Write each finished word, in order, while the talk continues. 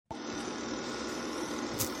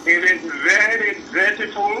It is very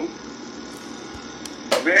dreadful,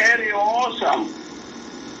 very awesome.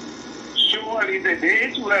 Surely the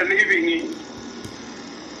days we are living in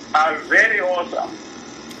are very awesome.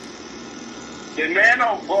 The man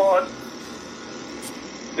of God,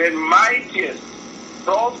 the mightiest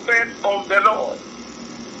prophet of the Lord,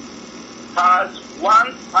 has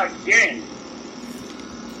once again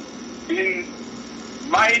been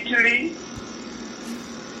mightily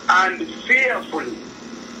and fearfully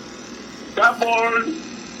doubled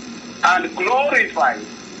and glorified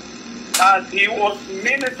as he was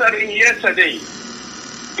ministering yesterday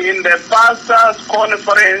in the pastors'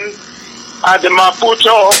 conference at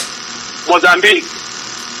Maputo, Mozambique.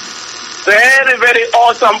 Very, very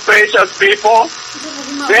awesome, precious people.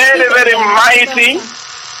 Very, very mighty.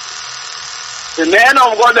 The man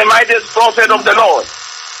of God, the mightiest prophet of the Lord.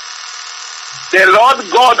 The Lord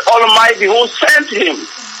God Almighty who sent him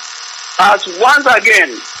has once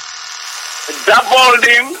again doubled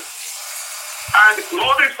him and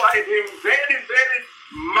glorified him very, very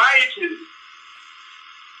mightily.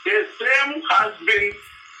 The same has been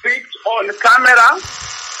picked on camera,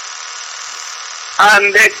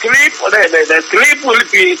 and the clip will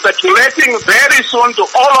be circulating very soon to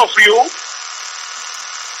all of you.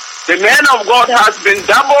 The man of God has been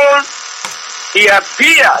doubled. He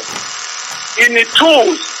appeared in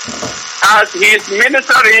tools as he is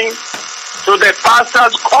ministering to the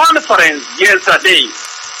pastors' conference yesterday.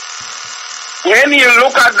 When you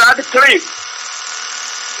look at that clip,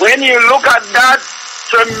 when you look at that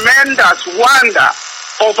tremendous wonder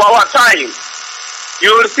of our time,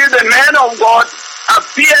 you will see the man of God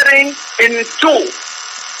appearing in two.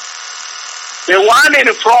 The one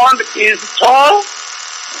in front is tall.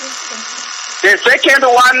 The second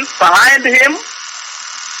one behind him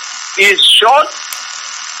is short.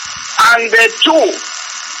 And the two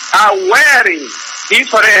are wearing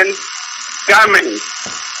different garments.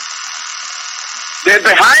 The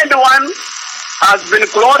behind one has been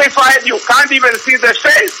glorified. You can't even see the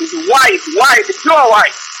face. It's white, pure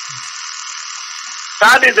white.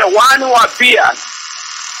 That is the one who appears.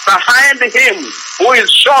 Behind him, who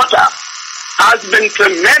is shorter, has been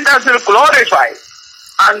tremendously glorified.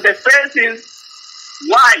 And the face is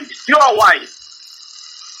white, pure white.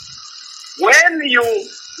 When you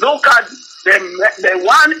look at the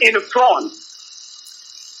one in front,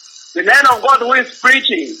 the man of God who is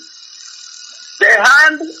preaching, the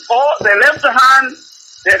hand, or the left hand,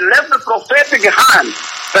 the left prophetic hand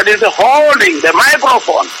that is holding the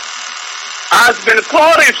microphone has been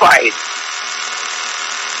glorified.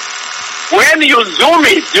 When you zoom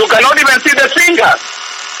it, you cannot even see the fingers.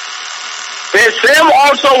 The same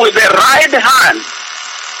also with the right hand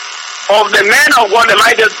of the man of God, the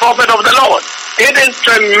mightiest prophet of the Lord. It is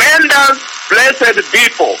tremendous, blessed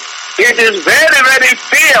people. It is very, very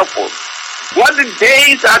fearful. What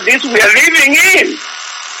days are these we are living in?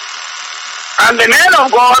 And the man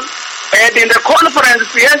of God, and in the conference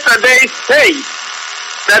yesterday, said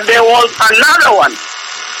that there was another one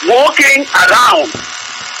walking around.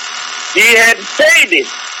 He had said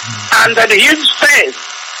it, and that his face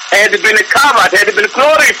had been covered, had been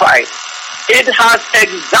glorified. It has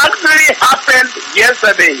exactly happened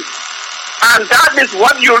yesterday. And that is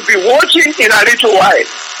what you'll be watching in a little while.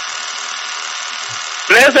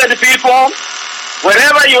 Blessed people,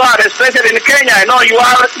 wherever you are, especially in Kenya, I know you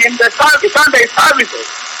are in the Sunday services.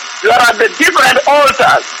 You are at the different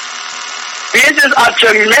altars. This is a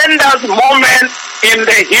tremendous moment in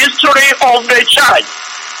the history of the church.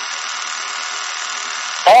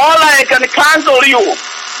 All I can counsel you,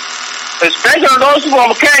 especially those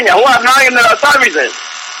from Kenya who are now in the services,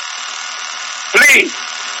 please,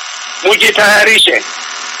 mujitayarishe.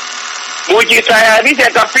 Mujitayarishe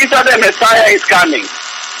kabisa, the Messiah is coming.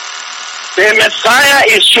 The Messiah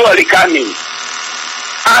is surely coming.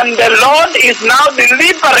 And the Lord is now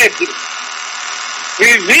deliberately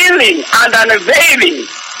revealing and unveiling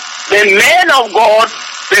the man of God,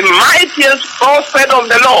 the mightiest prophet of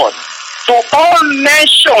the Lord, to all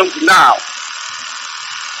nations now.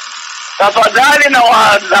 Tafadhali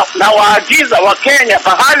na waagiza wa Kenya,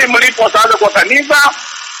 pahali mlipo sasa kwa kanisa,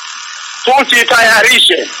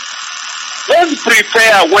 tujitayarishe. Let's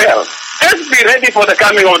prepare well. Let's be ready for the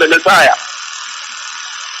coming of the Messiah.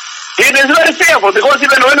 It is very fearful because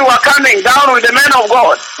even when we were coming down with the man of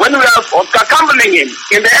God, when we were accompanying him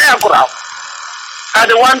in the aircraft, at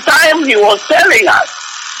one time he was telling us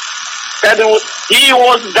that he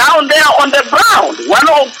was down there on the ground. One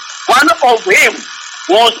of him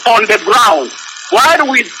was on the ground while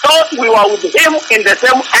we thought we were with him in the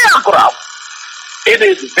same aircraft. It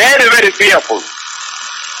is very, very fearful.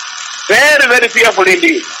 Very, very fearful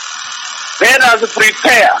indeed. let us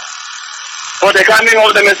prepare for the coming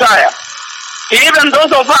of the Messiah. Even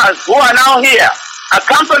those of us who are now here,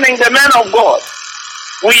 accompanying the man of God,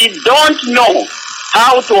 we don't know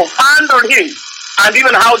how to handle him and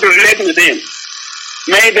even how to relate with him.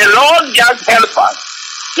 May the Lord just help us.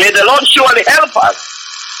 May the Lord surely help us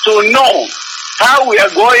to know how we are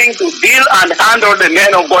going to deal and handle the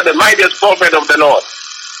man of God, the mightiest prophet of the Lord.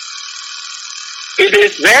 It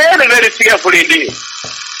is very, very fearful indeed.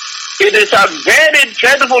 It is a very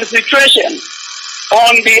dreadful situation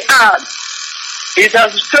on the earth. It's a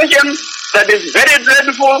situation that is very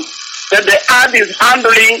dreadful that the earth is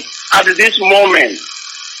handling at this moment.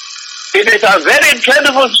 It is a very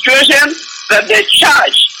dreadful situation that the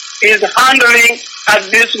church is handling at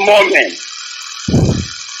this moment.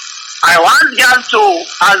 I want just to,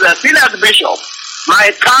 as a senior bishop,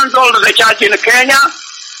 my counsel to the church in Kenya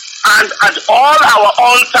and at all our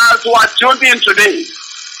altars who are tuned in today,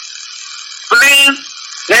 please,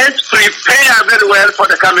 let's prepare very well for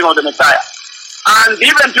the coming of the Messiah. And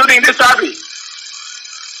even during this service,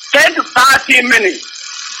 take 30 minutes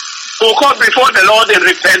to come before the Lord in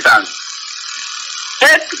repentance.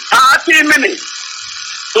 Take 30 minutes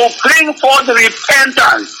to bring forth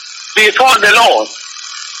repentance before the Lord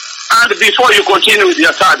and before you continue with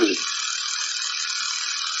your service.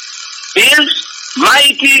 This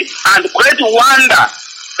mighty and great wonder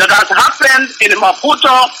that has happened in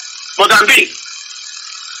Maputo, Mozambique,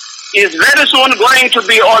 is very soon going to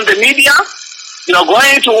be on the media. You are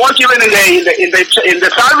going to watch even in the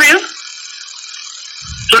service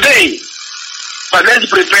today. But let's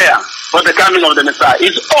prepare for the coming of the Messiah.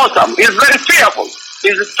 It's awesome. It's very fearful.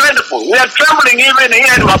 It's dreadful. We are trembling even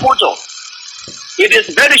here in Maputo. It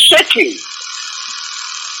is very shaking.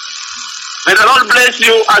 May the Lord bless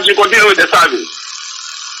you as you continue with the service.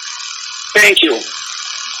 Thank you.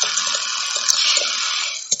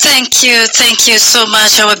 Thank you so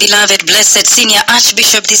much, our beloved, blessed Senior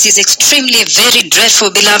Archbishop. This is extremely very dreadful,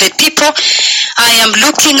 beloved people. I am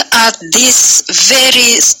looking at this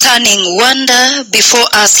very stunning wonder before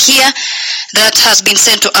us here that has been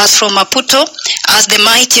sent to us from Maputo as the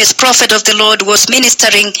mightiest prophet of the Lord was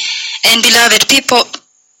ministering. And beloved people,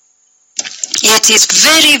 it is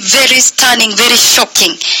very, very stunning, very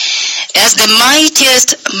shocking. As the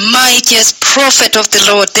mightiest prophet of the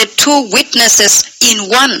Lord, the two witnesses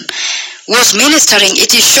in one was ministering.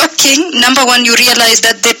 It is shocking. Number one, you realize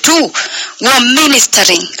that the two were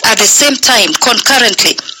ministering at the same time,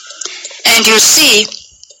 concurrently. And you see,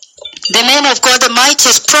 the man of God, the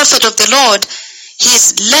mightiest prophet of the Lord,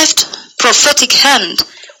 his left prophetic hand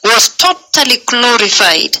was totally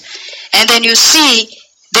glorified. And then you see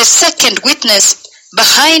the second witness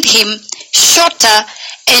behind him, shorter,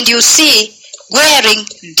 and you see wearing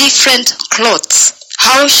different clothes.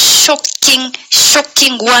 How shocking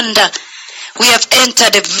wonder. We have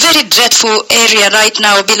entered a very dreadful area right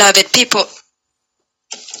now, beloved people.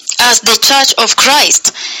 As the Church of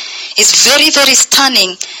Christ is very, very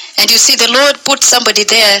stunning. And you see, the Lord put somebody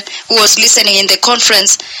there who was listening in the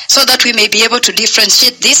conference so that we may be able to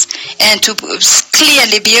differentiate this and to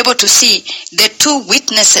clearly be able to see the two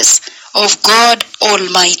witnesses of God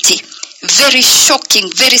Almighty. Very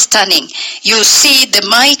shocking, very stunning. You see the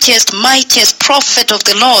mightiest prophet of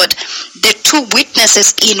the Lord, the two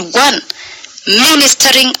witnesses in one,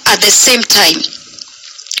 ministering at the same time.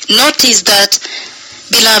 Notice that,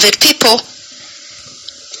 beloved people,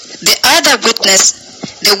 the other witness,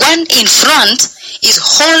 the one in front, is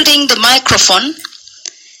holding the microphone.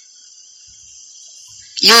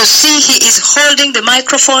 You see he is holding the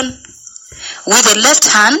microphone with the left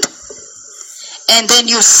hand, and then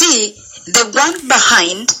you see the one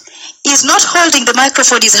behind is not holding the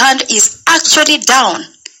microphone. His hand is actually down.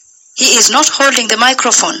 He is not holding the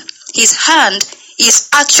microphone. His hand is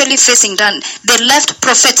actually facing down. The left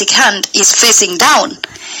prophetic hand is facing down.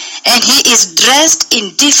 And he is dressed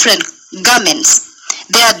in different garments.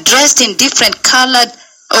 They are dressed in different colored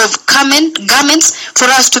of garments for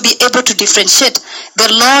us to be able to differentiate.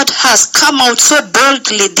 The Lord has come out so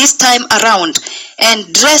boldly this time around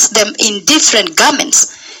and dressed them in different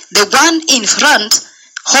garments. The one in front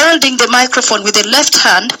holding the microphone with the left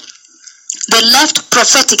hand, the left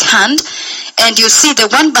prophetic hand, and you see the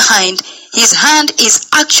one behind, his hand is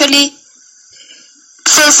actually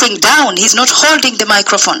facing down. He's not holding the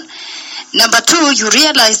microphone. Number two, you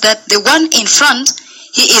realize that the one in front,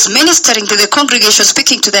 he is ministering to the congregation,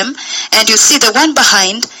 speaking to them, and you see the one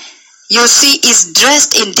behind, you see is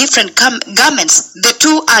dressed in different garments. The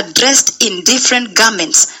two are dressed in different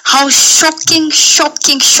garments. How shocking.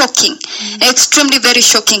 Extremely very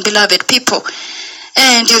shocking, beloved people.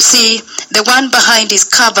 And you see the one behind is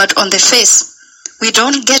covered on the face We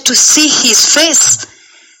don't get to see his face.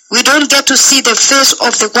 We don't get to see the face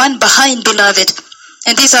of the one behind, beloved.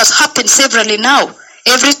 And this has happened severally now.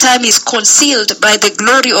 Every time is concealed by the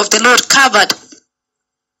glory of the Lord, covered.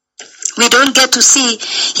 We don't get to see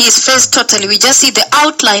his face totally. We just see the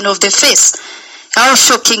outline of the face. How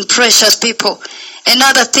shocking, precious people.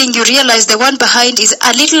 Another thing, you realize the one behind is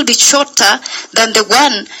a little bit shorter than the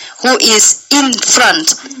one who is in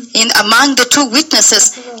front. In among the two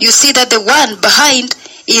witnesses, you see that the one behind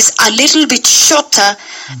is a little bit shorter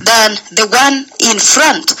than the one in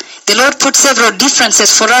front. The Lord put several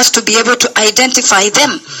differences for us to be able to identify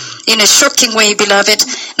them in a shocking way, beloved.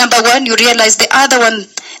 Number one, you realize the other one,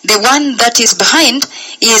 the one that is behind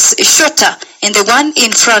is shorter, and the one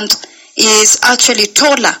in front is actually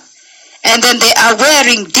taller. And then they are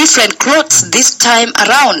wearing different clothes this time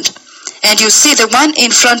around. And you see the one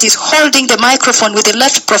in front is holding the microphone with the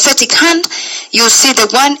left prophetic hand. You see the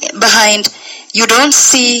one behind, you don't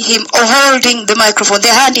see him holding the microphone.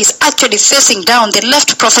 The hand is actually facing down. The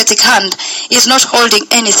left prophetic hand is not holding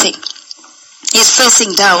anything. It's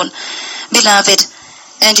facing down, beloved.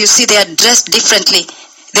 And you see they are dressed differently.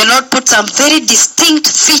 The Lord put some very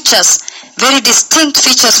distinct features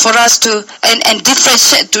for us to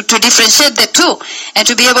differentiate the two, and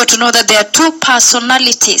to be able to know that there are two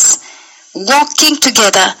personalities walking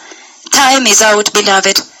together. Time is out,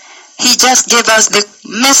 beloved. He just gave us the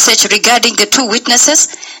message regarding the two witnesses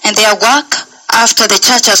and their work after the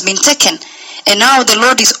church has been taken. And now the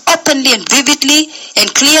Lord is openly and vividly and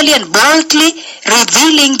clearly and boldly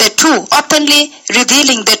revealing the two, openly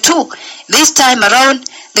revealing the two. This time around,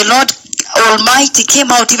 the Lord Almighty came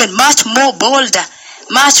out even much more boldly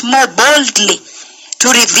to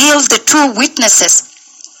reveal the two witnesses,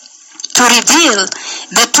 to reveal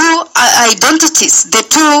the two identities, the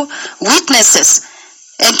two witnesses,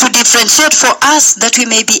 and to differentiate for us that we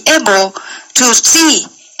may be able to see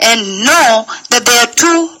and know that there are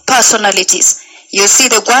two personalities. You see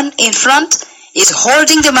the one in front is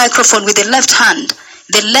holding the microphone with the left hand,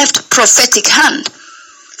 the left prophetic hand,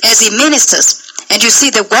 as he ministers. And you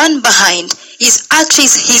see the one behind is actually,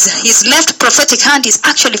 his left prophetic hand is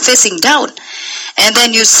actually facing down. And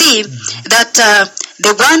then you see that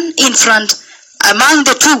the one in front, among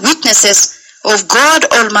the two witnesses of God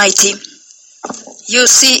Almighty, you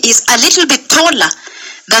see is a little bit taller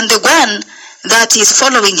than the one that is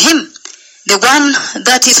following him. The one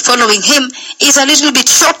that is following him is a little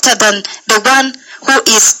bit shorter than the one who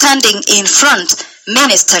is standing in front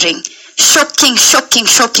ministering. Shocking, shocking,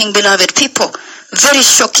 shocking, beloved people. Very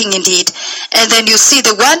shocking indeed. And then you see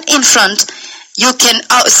the one in front, you can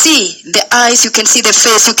see the eyes, you can see the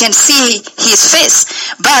face, you can see his face.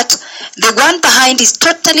 But the one behind is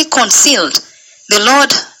totally concealed. The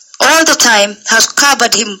Lord all the time has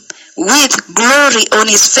covered him with glory on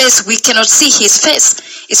his face. We cannot see his face.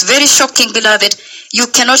 It's very shocking, beloved. You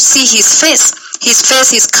cannot see his face. His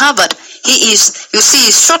face is covered. He is, you see,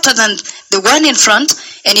 he's shorter than the one in front,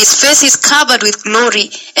 and his face is covered with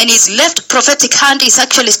glory, and his left prophetic hand is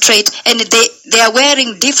actually straight, and they are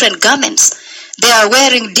wearing different garments. They are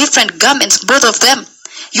wearing different garments, both of them.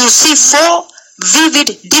 You see four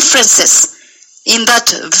vivid differences in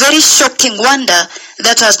that very shocking wonder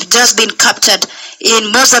that has just been captured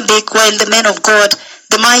in Mozambique while the man of God,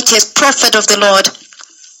 the mightiest prophet of the Lord,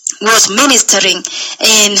 was ministering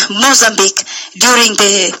in Mozambique during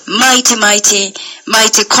the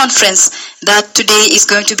mighty conference that today is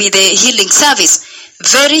going to be the healing service.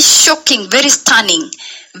 Very shocking, very stunning,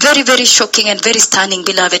 very, very shocking and very stunning,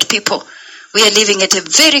 beloved people. We are living at a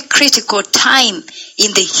very critical time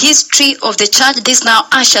in the history of the church. This now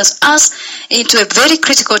ushers us into a very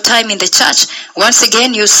critical time in the church. Once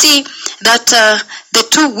again, you see that the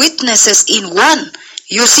two witnesses in one,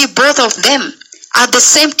 you see both of them at the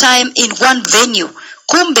same time in one venue.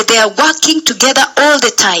 Kumbe, they are working together all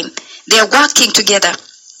the time. They are working together.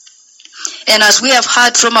 And as we have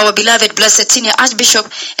heard from our beloved Blessed Senior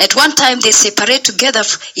Archbishop, at one time they separate together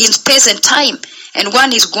in space and time. And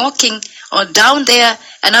one is walking down there,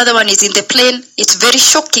 another one is in the plane. It's very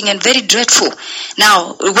shocking and very dreadful.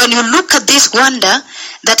 Now, when you look at this wonder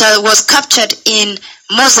that was captured in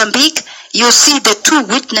Mozambique, you see the two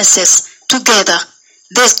witnesses together.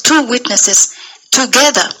 There's two witnesses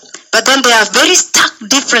together. But then there are very stark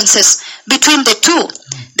differences between the two.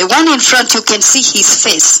 The one in front, you can see his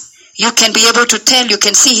face. You can be able to tell, you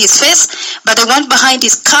can see his face. But the one behind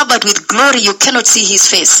is covered with glory. You cannot see his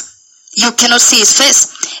face. You cannot see his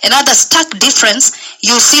face. Another stark difference,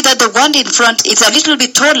 you see that the one in front is a little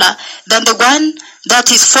bit taller than the one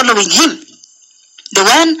that is following him. The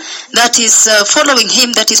one that is following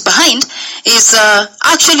him, that is behind, is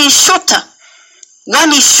actually shorter.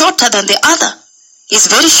 One is shorter than the other. is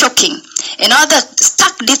very shocking. Another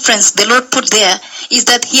stark difference the Lord put there is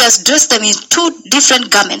that he has dressed them in two different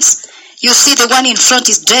garments. You see, the one in front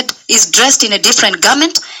is dressed in a different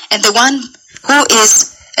garment, and the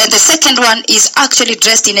second one is actually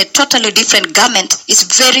dressed in a totally different garment. It's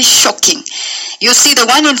very shocking. You see, the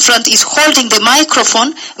one in front is holding the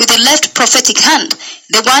microphone with the left prophetic hand.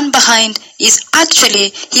 The one behind is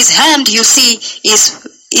actually, his hand, you see,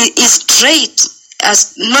 is straight,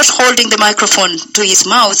 as not holding the microphone to his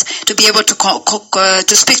mouth to be able to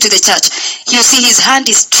speak to the church. You see, his hand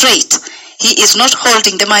is straight. He is not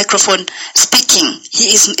holding the microphone speaking.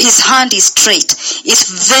 His hand is straight. It's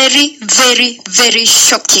very, very, very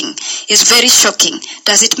shocking. It's very shocking.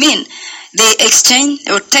 Does it mean they exchange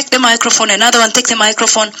or take the microphone, another one takes the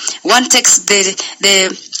microphone, one takes the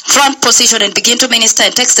front position and begin to minister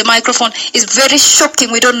and takes the microphone? It's very shocking.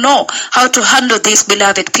 We don't know how to handle this,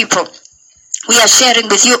 beloved people. We are sharing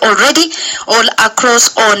with you already all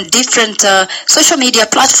across on different social media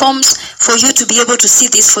platforms for you to be able to see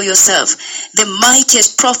this for yourself. The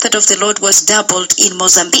mightiest prophet of the Lord was doubled in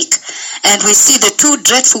Mozambique. And we see the two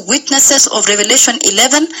dreadful witnesses of Revelation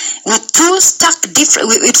 11 with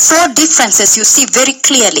with four differences you see very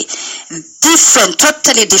clearly. Different,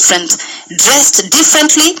 totally different, dressed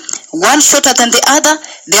differently, one shorter than the other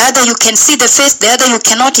you can see the face, the other you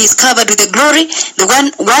cannot. He is covered with the glory. The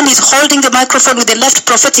one is holding the microphone with the left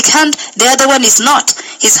prophetic hand, the other one is not.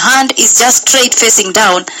 His hand is just straight facing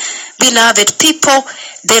down. Beloved people,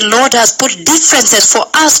 the Lord has put differences for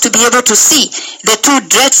us to be able to see the two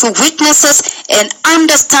dreadful witnesses and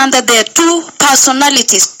understand that there are two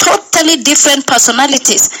personalities, totally different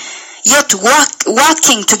personalities, yet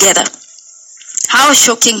working together. How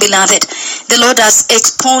shocking, beloved. The Lord has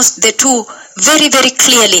exposed the two very, very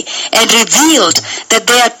clearly and revealed that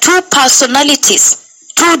there are two personalities,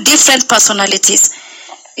 two different personalities.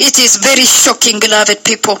 It is very shocking, beloved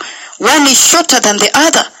people. One is shorter than the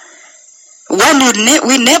other. One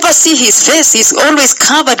we never see his face. He's always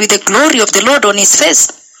covered with the glory of the Lord on his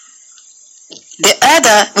face. The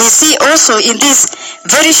other we see also in this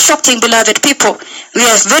very shocking, beloved people. We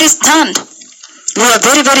are very stunned. We are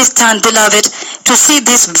very, very stunned, beloved, to see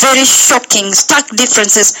these very shocking, stark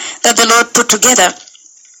differences that the Lord put together,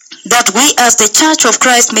 that we as the Church of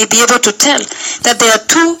Christ may be able to tell that there are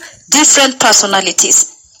two different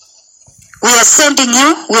personalities. We are sending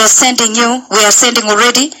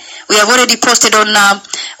already. We have already posted on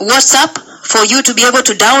WhatsApp for you to be able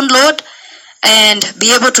to download and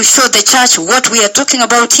be able to show the church what we are talking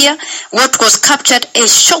about here, what was captured, a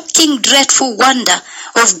shocking, dreadful wonder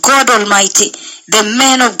of God Almighty, the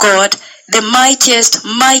man of God, the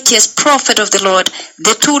mightiest prophet of the Lord.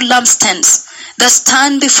 The two lampstands that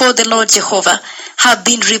stand before the Lord Jehovah have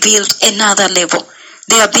been revealed another level.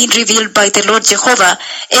 They have been revealed by the Lord Jehovah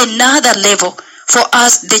another level for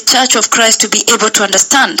us, the Church of Christ, to be able to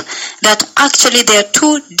understand that actually there are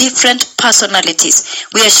two different personalities.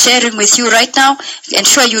 We are sharing with you right now.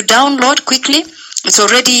 Ensure you download quickly. It's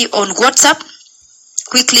already on WhatsApp.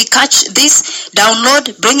 Quickly catch this,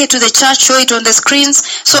 download, bring it to the church, show it on the screens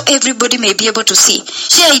so everybody may be able to see.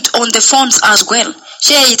 Share it on the phones as well.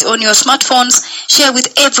 Share it on your smartphones. Share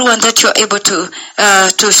with everyone that you're able to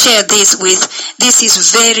share this with. This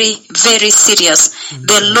is very, very serious.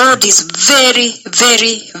 The Lord is very,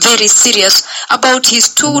 very, very serious about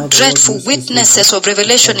his two dreadful witnesses of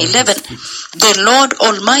Revelation 11. The Lord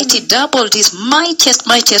Almighty doubled his mightiest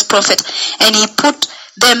prophet, and he put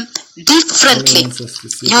them differently.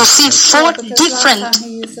 You see he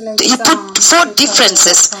put four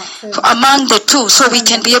differences among the two, so we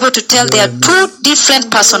can be able to tell there are two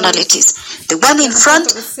different personalities. The one in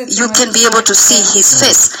front, you can be able to see his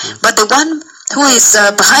face, but the one who is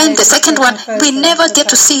behind, the second one, we never get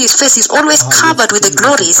to see his face. He's always covered with the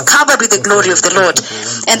glory. He's covered with the glory of the Lord.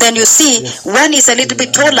 And then you see one is a little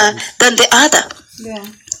bit taller than the other. Yeah.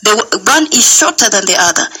 The one is shorter than the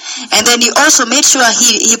other. And then he also made sure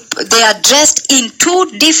they are dressed in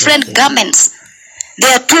two different garments. They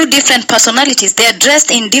are two different personalities. They are dressed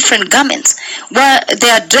in different garments. Well, they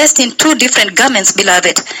are dressed in two different garments,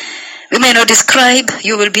 beloved. We may not describe,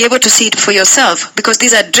 you will be able to see it for yourself because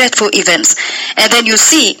these are dreadful events. And then you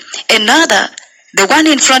see another, the one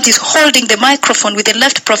in front is holding the microphone with the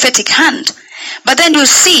left prophetic hand. But then you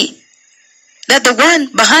see that the one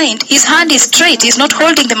behind, his hand is straight, he's not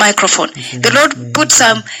holding the microphone. The Lord put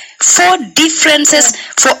some four differences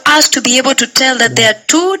for us to be able to tell that there are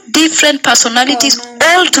two different personalities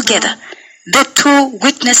all together. The two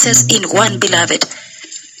witnesses in one, beloved.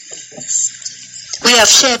 We have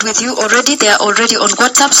shared with you already. They are already on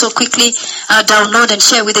WhatsApp, so quickly download and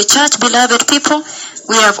share with the church, beloved people.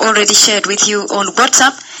 We have already shared with you on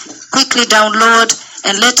WhatsApp. quickly download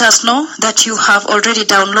and let us know that you have already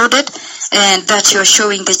downloaded and that you're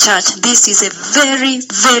showing the church. This is a very,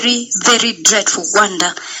 very, very dreadful wonder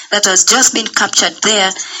that has just been captured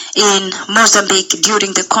there in Mozambique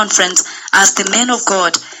during the conference as the man of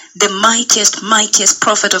God, the mightiest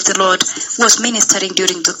prophet of the Lord, was ministering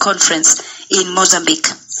during the conference in Mozambique.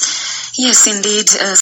 Yes, indeed.